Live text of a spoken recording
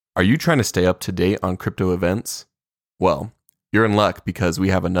Are you trying to stay up to date on crypto events? Well, you're in luck because we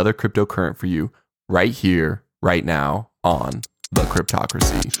have another cryptocurrent for you right here, right now on The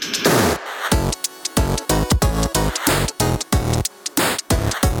Cryptocracy.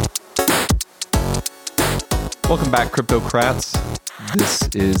 Welcome back, Cryptocrats. This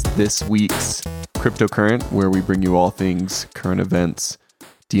is this week's Cryptocurrent, where we bring you all things current events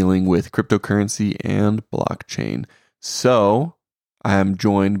dealing with cryptocurrency and blockchain. So, I am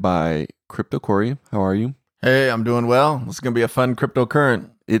joined by Crypto Corey. How are you? Hey, I'm doing well. This is going to be a fun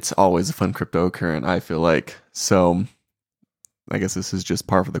cryptocurrent. It's always a fun cryptocurrent, I feel like. So, I guess this is just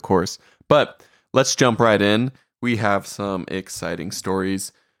par for the course. But let's jump right in. We have some exciting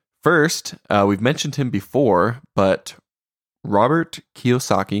stories. First, we've mentioned him before, but Robert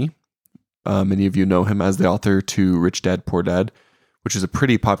Kiyosaki, many of you know him as the author to Rich Dad, Poor Dad, which is a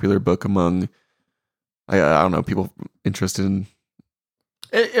pretty popular book among, I don't know, people interested in.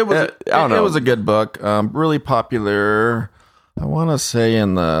 It was a good book. Really popular, I want to say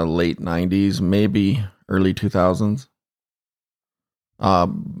in the late 90s, maybe early 2000s.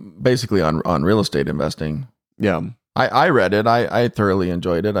 Basically on real estate investing. Yeah. I read it. I thoroughly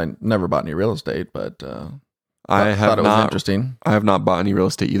enjoyed it. I never bought any real estate, but thought it was interesting. I have not bought any real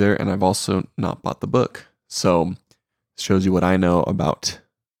estate either, and I've also not bought the book. So it shows you what I know about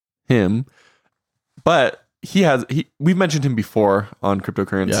him. But we've mentioned him before on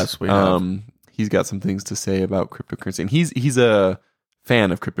cryptocurrency. Yes, we have. He's got some things to say about cryptocurrency, and he's a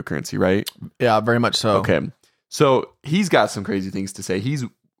fan of cryptocurrency, right? Yeah, very much so. Okay. So he's got some crazy things to say. He's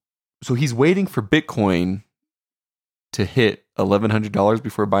waiting for Bitcoin to hit $1,100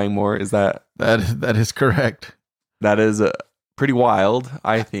 before buying more. Is that is correct? That is pretty wild,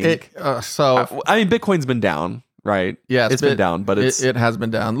 I think. I mean, Bitcoin's been down, right? Yes, it's been down, but it has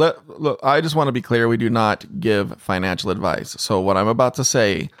been down. Look, I just want to be clear: we do not give financial advice. So what I'm about to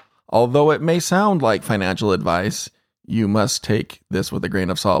say, although it may sound like financial advice, you must take this with a grain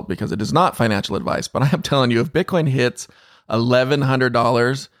of salt because it is not financial advice. But I am telling you, if Bitcoin hits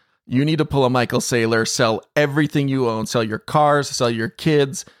 $1,100, you need to pull a Michael Saylor, sell everything you own, sell your cars, sell your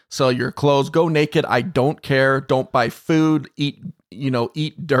kids, sell your clothes, go naked. I don't care. Don't buy food, eat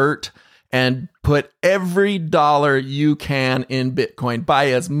dirt, and put every dollar you can in Bitcoin. Buy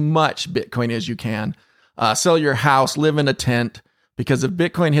as much Bitcoin as you can. Sell your house, live in a tent, because if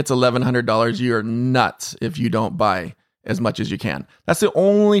Bitcoin hits $1,100, you're nuts if you don't buy as much as you can. That's the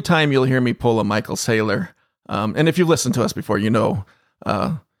only time you'll hear me pull a Michael Saylor. And if you've listened to us before, you know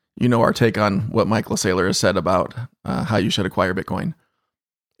our take on what Michael Saylor has said about how you should acquire Bitcoin.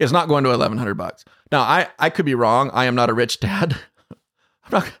 It's not going to $1,100. Now, I could be wrong. I am not a rich dad.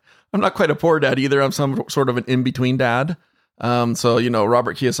 I'm not quite a poor dad either. I'm some sort of an in-between dad. So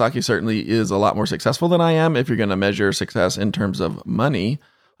Robert Kiyosaki certainly is a lot more successful than I am if you're going to measure success in terms of money.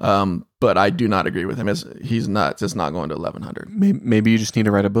 But I do not agree with him. He's nuts. It's not going to $1,100. Maybe you just need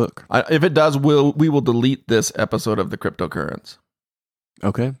to write a book. If it does, we will delete this episode of the Cryptocurrents.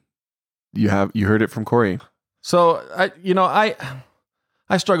 Okay. You heard it from Corey. So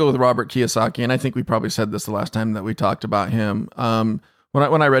I struggle with Robert Kiyosaki, and I think we probably said this the last time that we talked about him.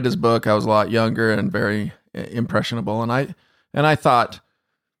 When I read his book, I was a lot younger and very impressionable, and I thought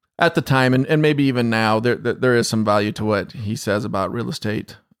at the time, and maybe even now, there is some value to what he says about real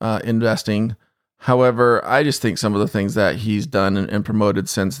estate investing. However, I just think some of the things that he's done and promoted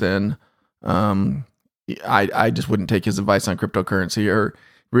since then, I just wouldn't take his advice on cryptocurrency or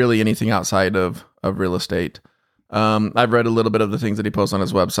really anything outside of real estate. I've read a little bit of the things that he posts on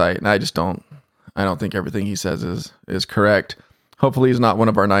his website, and I don't think everything he says is correct. Hopefully he's not one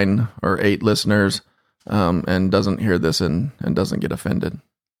of our 9 or 8 listeners, and doesn't hear this and doesn't get offended.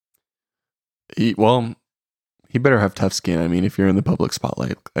 He better have tough skin. I mean, if you're in the public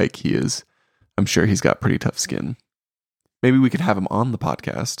spotlight like he is, I'm sure he's got pretty tough skin. Maybe we could have him on the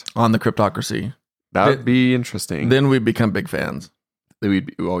podcast. On the Cryptocracy. That would be interesting. Then we'd become big fans. We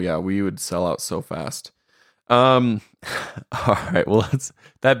would sell out so fast. All right. Well,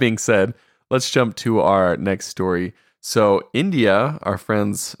 that being said, let's jump to our next story. So India, our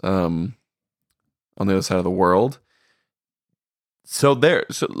friends on the other side of the world. So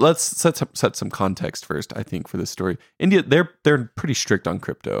let's set some context first, I think, for this story. India, they're pretty strict on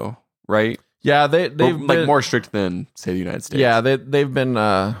crypto, right? Yeah, they've been more strict than, say, the United States. Yeah, they've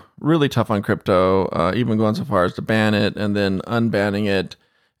been really tough on crypto, even going so far as to ban it and then unbanning it,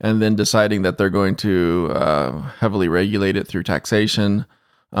 and then deciding that they're going to heavily regulate it through taxation.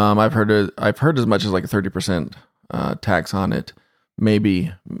 I've heard as much as like a 30% tax on it,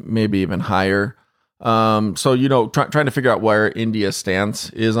 maybe even higher. So trying to figure out where India's stance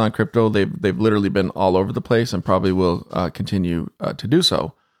is on crypto. They've literally been all over the place and probably will continue to do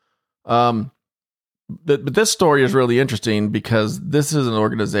so. But this story is really interesting because this is an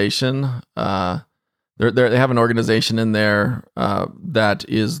organization. They have an organization in there that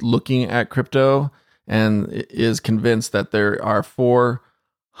is looking at crypto and is convinced that there are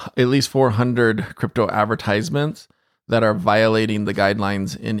at least 400 crypto advertisements that are violating the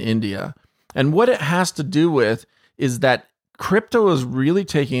guidelines in India. And what it has to do with is that crypto is really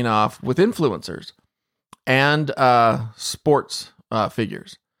taking off with influencers and sports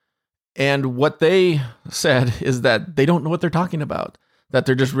figures. And what they said is that they don't know what they're talking about, that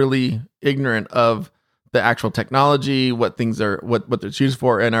they're just really ignorant of the actual technology, what things are, what they're used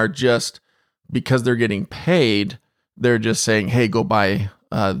for, and are just, because they're getting paid, they're just saying, hey, go buy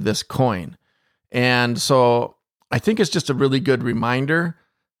this coin. And so I think it's just a really good reminder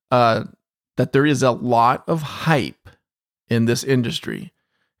that there is a lot of hype in this industry.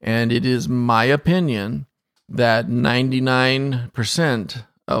 And it is my opinion that 99%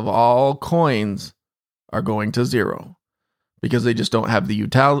 of all coins are going to zero because they just don't have the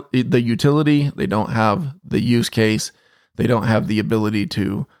utility, they don't have the use case, they don't have the ability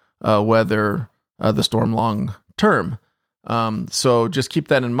to weather the storm long term. So just keep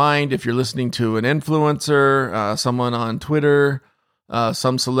that in mind. If you're listening to an influencer, someone on Twitter,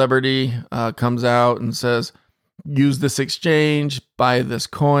 some celebrity comes out and says, use this exchange, buy this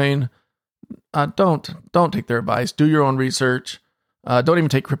coin, don't take their advice. Do your own research. Don't even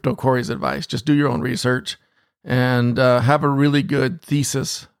take Crypto Corey's advice. Just do your own research and have a really good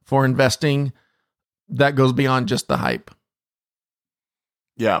thesis for investing that goes beyond just the hype.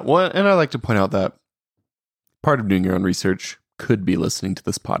 Yeah, well, and I like to point out that part of doing your own research could be listening to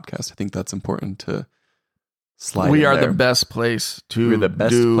this podcast. I think that's important to slide in We are there. the best place to We're the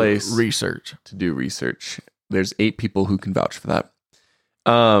best do place research. to do research. There's 8 people who can vouch for that.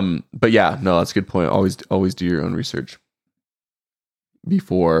 But yeah, no, that's a good point. Always do your own research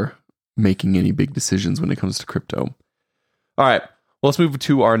before making any big decisions when it comes to crypto. All right, well, let's move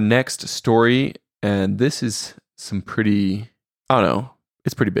to our next story. And this is some pretty, I don't know,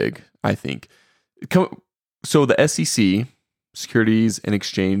 it's pretty big, I think. So the SEC, Securities and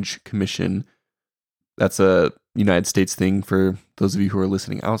Exchange Commission, that's a United States thing for those of you who are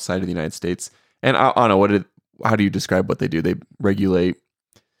listening outside of the United States. And I don't know, how do you describe what they do? They regulate.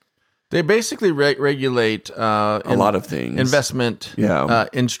 They basically regulate A lot of things. investment Yeah.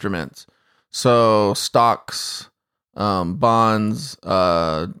 instruments. So stocks, bonds,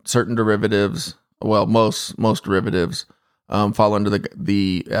 certain derivatives. Well, most derivatives fall under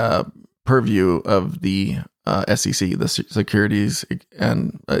the purview of the SEC, the Securities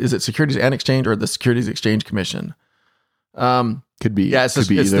and is it Securities and Exchange or the Securities Exchange Commission? Could be. Yeah, it's could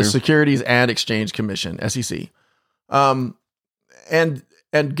be either. the Securities and Exchange Commission, SEC.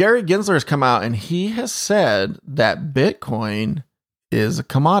 And Gary Gensler has come out and he has said that Bitcoin is a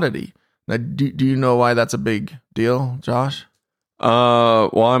commodity. Now, do you know why that's a big deal, Josh?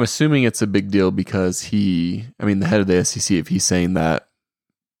 Well, I'm assuming it's a big deal because the head of the SEC, if he's saying that,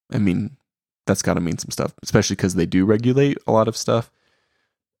 that's got to mean some stuff, especially because they do regulate a lot of stuff.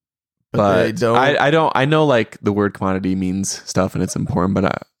 But they don't. I know like the word commodity means stuff and it's important,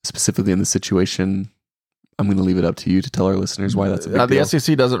 but specifically in this situation, I'm going to leave it up to you to tell our listeners why that's a big deal. The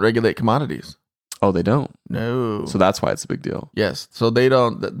SEC doesn't regulate commodities. Oh, they don't? No. So that's why it's a big deal. Yes. So they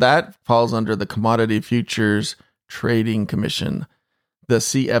don't. That falls under the Commodity Futures Trading Commission, the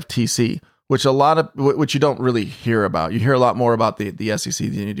CFTC, which you don't really hear about. You hear a lot more about the SEC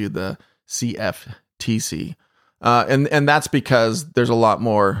than you do the CFTC. And that's because there's a lot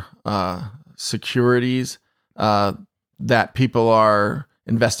more securities that people are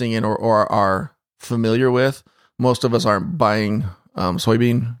investing in or are familiar with. Most of us aren't buying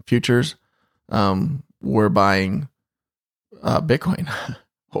soybean futures. We're buying Bitcoin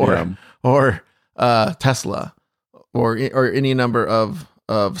or Tesla or any number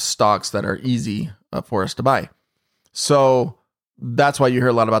of stocks that are easy for us to buy. So that's why you hear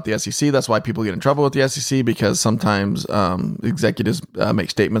a lot about the SEC. That's why people get in trouble with the SEC, because sometimes executives make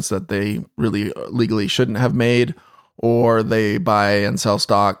statements that they really legally shouldn't have made, or they buy and sell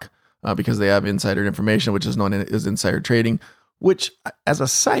stock because they have insider information, which is known as insider trading. Which, as a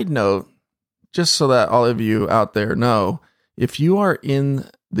side note, just so that all of you out there know, if you are in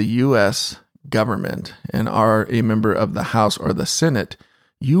the U.S. government and are a member of the House or the Senate,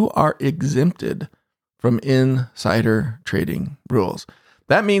 you are exempted from insider trading rules.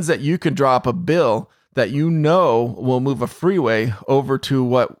 That means that you can drop a bill that you know will move a freeway over to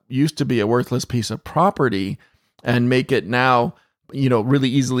what used to be a worthless piece of property and make it now, really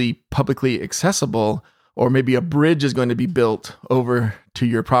easily publicly accessible. Or maybe a bridge is going to be built over to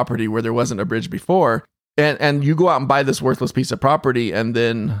your property where there wasn't a bridge before. and you go out and buy this worthless piece of property and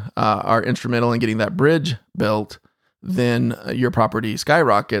then are instrumental in getting that bridge built, then your property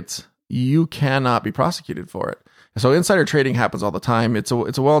skyrockets. You cannot be prosecuted for it. So insider trading happens all the time. It's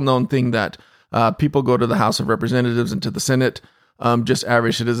a well-known thing that people go to the House of Representatives and to the Senate, just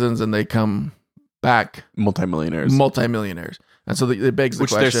average citizens, and they come back multimillionaires. And so it begs the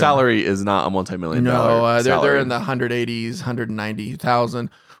question. Which their salary is not a multi-million dollar salary. They're in the 180s, 190,000,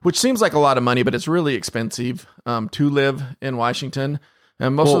 which seems like a lot of money, but it's really expensive to live in Washington.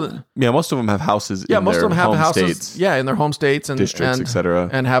 And most of them have houses. Most of them have houses. States, in their home states and districts, etc.,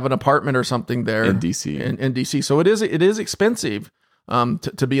 and have an apartment or something there in DC. In DC, so it is expensive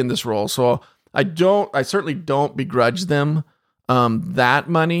to be in this role. So I certainly don't begrudge them that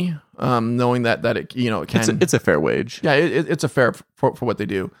money, knowing that it can. It's a fair wage. Yeah, it's a fair for what they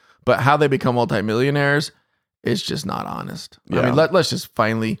do. But how they become multimillionaires is just not honest. Yeah. I mean, let's just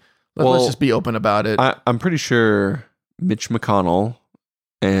let's just be open about it. I'm pretty sure Mitch McConnell.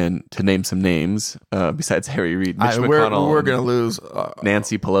 And to name some names, besides Harry Reid, Mitch McConnell, we're going to lose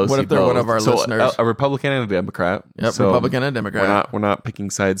Nancy Pelosi. What if they're one of our listeners? A Republican and a Democrat. Yep, so Republican and Democrat. We're not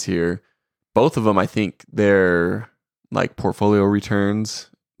picking sides here. Both of them, I think, their like portfolio returns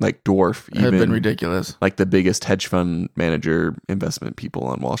like dwarf even have been ridiculous. Like the biggest hedge fund manager investment people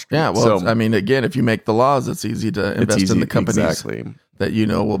on Wall Street. Yeah, well, I mean, again, if you make the laws, it's easy to invest in the companies that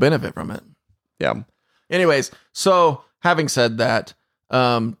will benefit from it. Yeah. Anyways, so having said that.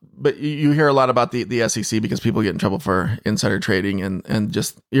 But you hear a lot about the SEC because people get in trouble for insider trading and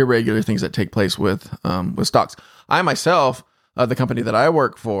just irregular things that take place with stocks. I myself, the company that I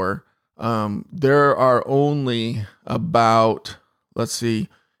work for, there are only about,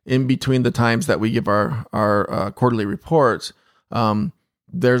 in between the times that we give our quarterly reports,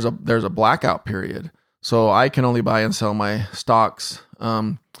 there's a blackout period. So I can only buy and sell my stocks,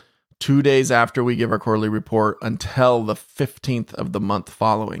 2 days after we give our quarterly report until the 15th of the month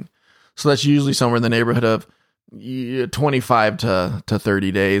following. So that's usually somewhere in the neighborhood of 25 to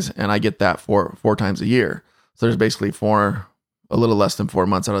 30 days. And I get that four times a year. So there's basically a little less than 4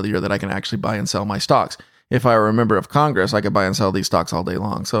 months out of the year that I can actually buy and sell my stocks. If I were a member of Congress, I could buy and sell these stocks all day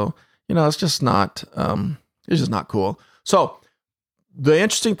long. So, it's just not cool. So the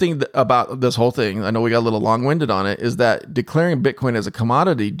interesting thing about this whole thing, I know we got a little long-winded on it, is that declaring Bitcoin as a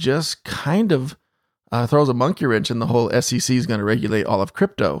commodity just kind of throws a monkey wrench in the whole SEC is going to regulate all of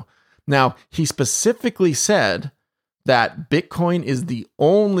crypto. Now, he specifically said that Bitcoin is the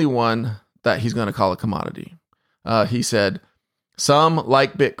only one that he's going to call a commodity. He said, some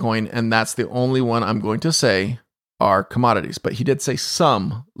like Bitcoin, and that's the only one I'm going to say are commodities. But he did say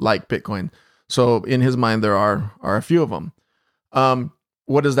some like Bitcoin. So in his mind, there are a few of them.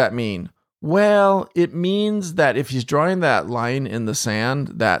 What does that mean? Well, it means that if he's drawing that line in the sand,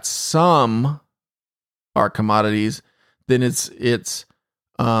 that some are commodities, then it's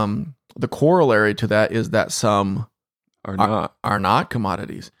the corollary to that is that some are not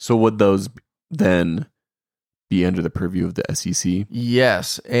commodities. So would those then be under the purview of the SEC?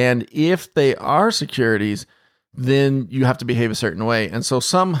 Yes, and if they are securities, then you have to behave a certain way. And so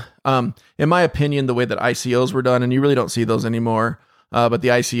some, in my opinion, the way that ICOs were done, and you really don't see those anymore, but the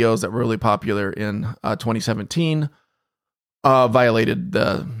ICOs that were really popular in 2017 violated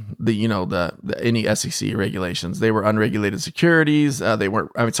the any SEC regulations. They were unregulated securities. They were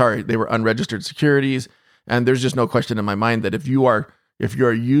unregistered securities. And there's just no question in my mind that if you are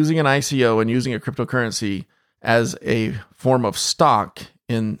using an ICO and using a cryptocurrency as a form of stock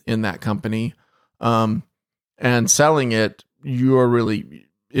in that company, and selling it,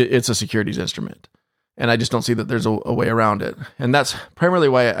 it's a securities instrument. And I just don't see that there's a way around it. And that's primarily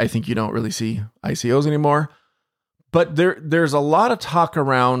why I think you don't really see ICOs anymore. But there's a lot of talk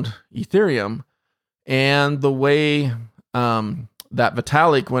around Ethereum and the way that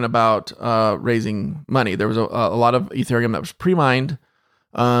Vitalik went about raising money. There was a lot of Ethereum that was pre-mined.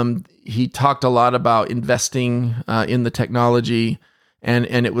 He talked a lot about investing in the technology, and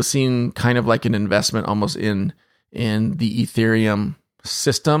it was seen kind of like an investment almost in the Ethereum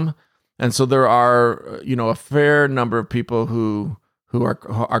system. And so there are a fair number of people who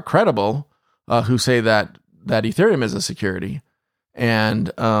are credible who say that Ethereum is a security, and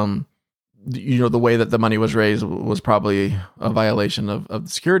the way that the money was raised was probably a violation of the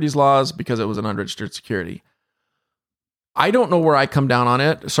securities laws because it was an unregistered security. I don't know where I come down on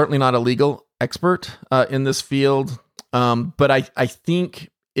it. Certainly not a legal expert in this field, but I think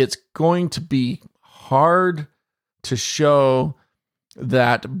it's going to be hard to show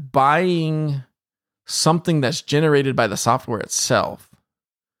that buying something that's generated by the software itself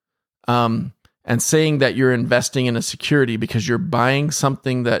and saying that you're investing in a security because you're buying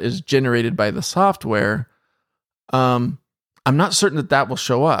something that is generated by the software, I'm not certain that that will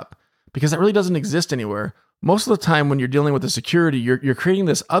show up, because that really doesn't exist anywhere. Most of the time when you're dealing with a security, you're creating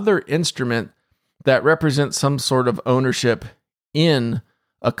this other instrument that represents some sort of ownership in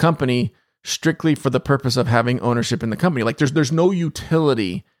a company strictly for the purpose of having ownership in the company. Like there's no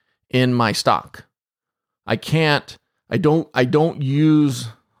utility in my stock. I don't use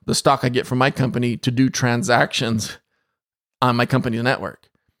the stock I get from my company to do transactions on my company's network.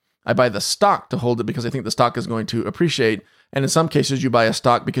 I buy the stock to hold it because I think the stock is going to appreciate. And in some cases, you buy a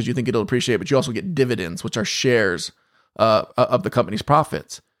stock because you think it'll appreciate, but you also get dividends, which are shares of the company's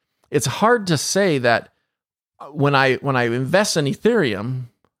profits. It's hard to say that when I invest in Ethereum,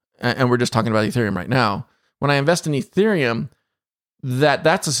 and we're just talking about Ethereum right now, when I invest in Ethereum,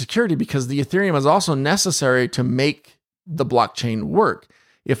 that's a security, because the Ethereum is also necessary to make the blockchain work.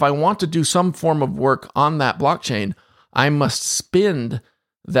 If I want to do some form of work on that blockchain, I must spend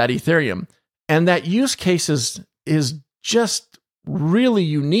that Ethereum. And that use case is just really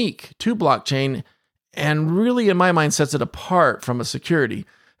unique to blockchain, and really, in my mind, sets it apart from a security.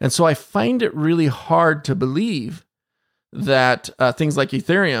 And so I find it really hard to believe that things like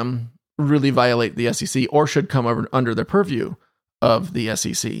Ethereum really violate the SEC or should come under the purview of the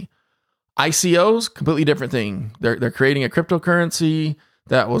SEC. ICOs, completely different thing. They're creating a cryptocurrency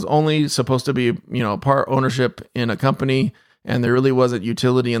that was only supposed to be, part ownership in a company, and there really wasn't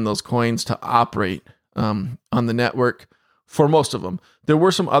utility in those coins to operate on the network for most of them. There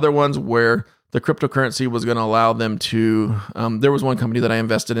were some other ones where the cryptocurrency was going to allow them to, there was one company that I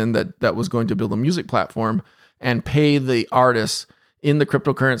invested in that was going to build a music platform and pay the artists in the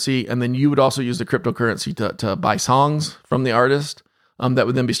cryptocurrency, and then you would also use the cryptocurrency to buy songs from the artist that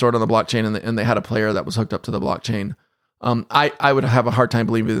would then be stored on the blockchain, and they had a player that was hooked up to the blockchain. I would have a hard time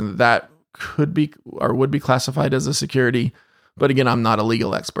believing that could be or would be classified as a security, but again, I'm not a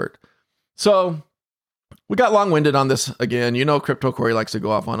legal expert. So we got long-winded on this again. Crypto Corey likes to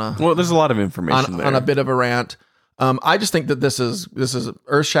go off there's a lot of information there. On a bit of a rant. I just think that this is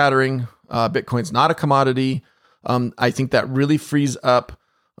earth-shattering. Bitcoin's not a commodity. I think that really frees up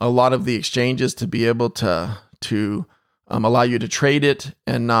a lot of the exchanges to be able to allow you to trade it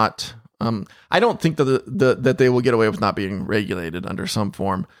and not. I don't think that they will get away with not being regulated under some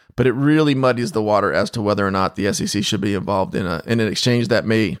form, but it really muddies the water as to whether or not the SEC should be involved in an exchange that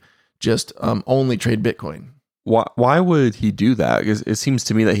may just only trade Bitcoin. Why would he do that? Because it seems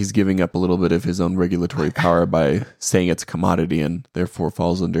to me that he's giving up a little bit of his own regulatory power by saying it's a commodity and therefore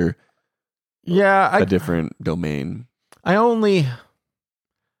falls under a different domain.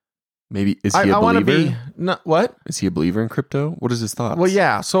 Maybe is he a believer? What? Is he a believer in crypto? What is his thoughts? Well,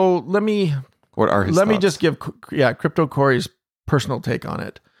 yeah. So let me. What are his? Let thoughts? me just give Crypto Corey's personal take on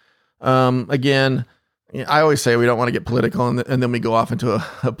it. Again, I always say we don't want to get political, and then we go off into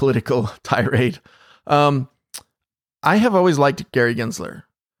a political tirade. I have always liked Gary Gensler.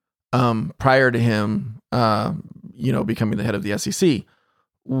 Prior to him, becoming the head of the SEC,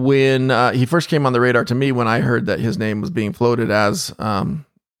 when he first came on the radar to me, when I heard that his name was being floated as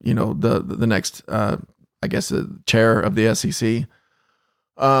the next, chair of the SEC.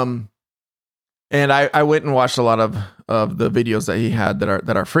 And I went and watched a lot of the videos that he had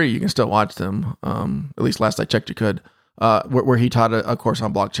that are free. You can still watch them. At least last I checked, you could, where he taught a course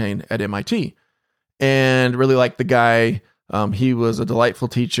on blockchain at MIT, and really liked the guy. He was a delightful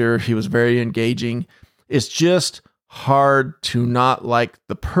teacher. He was very engaging. It's just hard to not like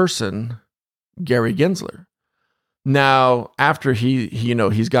the person, Gary Gensler. Now, after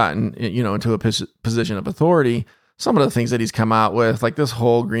he's gotten, into a position of authority, some of the things that he's come out with, like this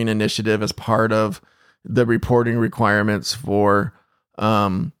whole green initiative as part of the reporting requirements for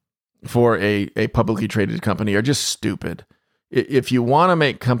a publicly traded company, are just stupid. If you want to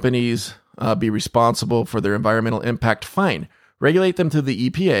make companies be responsible for their environmental impact, fine. Regulate them through the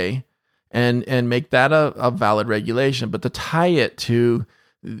EPA and make that a valid regulation. But to tie it to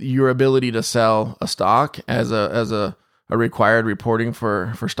your ability to sell a stock as a required reporting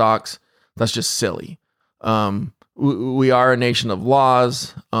for stocks, that's just silly. We are a nation of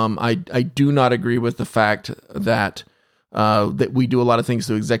laws. I do not agree with the fact that we do a lot of things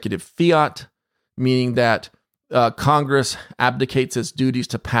through executive fiat, meaning that Congress abdicates its duties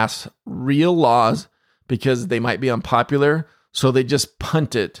to pass real laws because they might be unpopular, so they just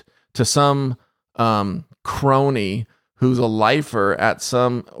punt it to some crony who's a lifer at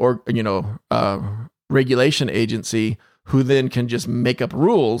some regulation agency, who then can just make up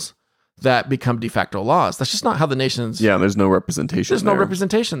rules that become de facto laws. That's just not how the nation's... Yeah, there's no representation no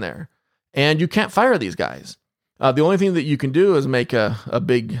representation there. And you can't fire these guys. The only thing that you can do is make a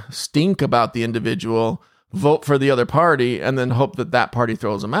big stink about the individual, vote for the other party, and then hope that that party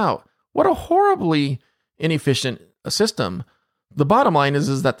throws them out. What a horribly inefficient system. The bottom line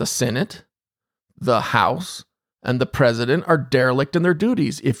is that the Senate, the House, and the president are derelict in their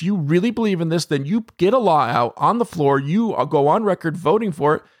duties. If you really believe in this, then you get a law out on the floor, you go on record voting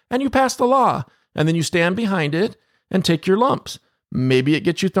for it, and you pass the law. And then you stand behind it and take your lumps. Maybe it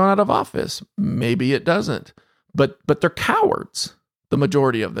gets you thrown out of office. Maybe it doesn't. But they're cowards, the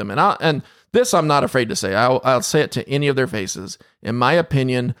majority of them. And this I'm not afraid to say. I'll say it to any of their faces. In my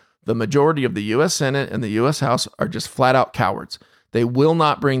opinion, the majority of the U.S. Senate and the U.S. House are just flat out cowards. They will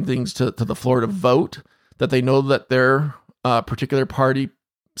not bring things to the floor to vote that they know that their particular party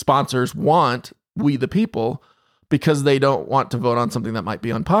sponsors want, we the people, because they don't want to vote on something that might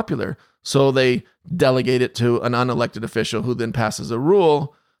be unpopular. So they delegate it to an unelected official who then passes a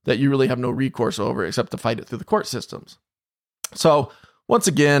rule that you really have no recourse over except to fight it through the court systems. So once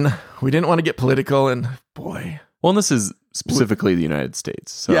again, we didn't want to get political, and boy. Well, and this is specifically the United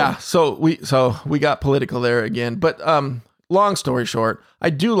States. So. Yeah, so we got political there again. But long story short,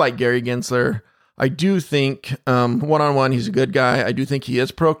 I do like Gary Gensler. I do think one-on-one, he's a good guy. I do think he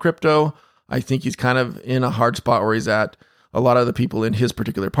is pro-crypto. I think he's kind of in a hard spot where he's at. A lot of the people in his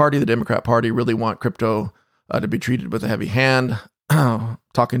particular party, the Democrat Party, really want crypto to be treated with a heavy hand.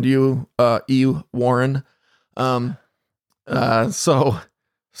 Talking to you, E. Warren. So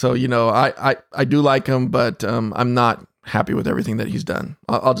you know, I do like him, but I'm not happy with everything that he's done.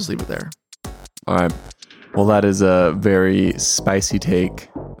 I'll just leave it there. All right. Well, that is a very spicy take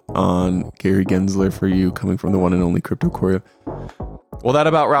on Gary Gensler for you, coming from the one and only Crypto Corey. Well, that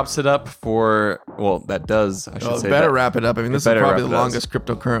about wraps it up for, well, that does, I should say. Better wrap it up. I mean, this is probably the longest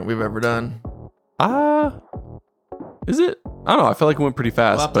cryptocurrent we've ever done. Is it? I don't know. I feel like it went pretty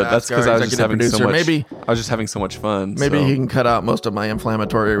fast, but that's because I was just having so much. Maybe I was just having so much fun. Maybe he can cut out most of my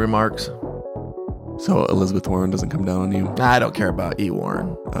inflammatory remarks. So Elizabeth Warren doesn't come down on you. I don't care about E.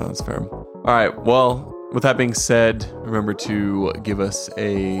 Warren. Oh, that's fair. All right. Well, with that being said, remember to give us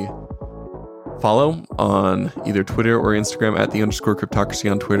a follow on either Twitter or Instagram at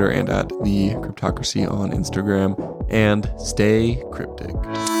 @the_cryptocracy on Twitter and at the cryptocracy on Instagram, and stay cryptic.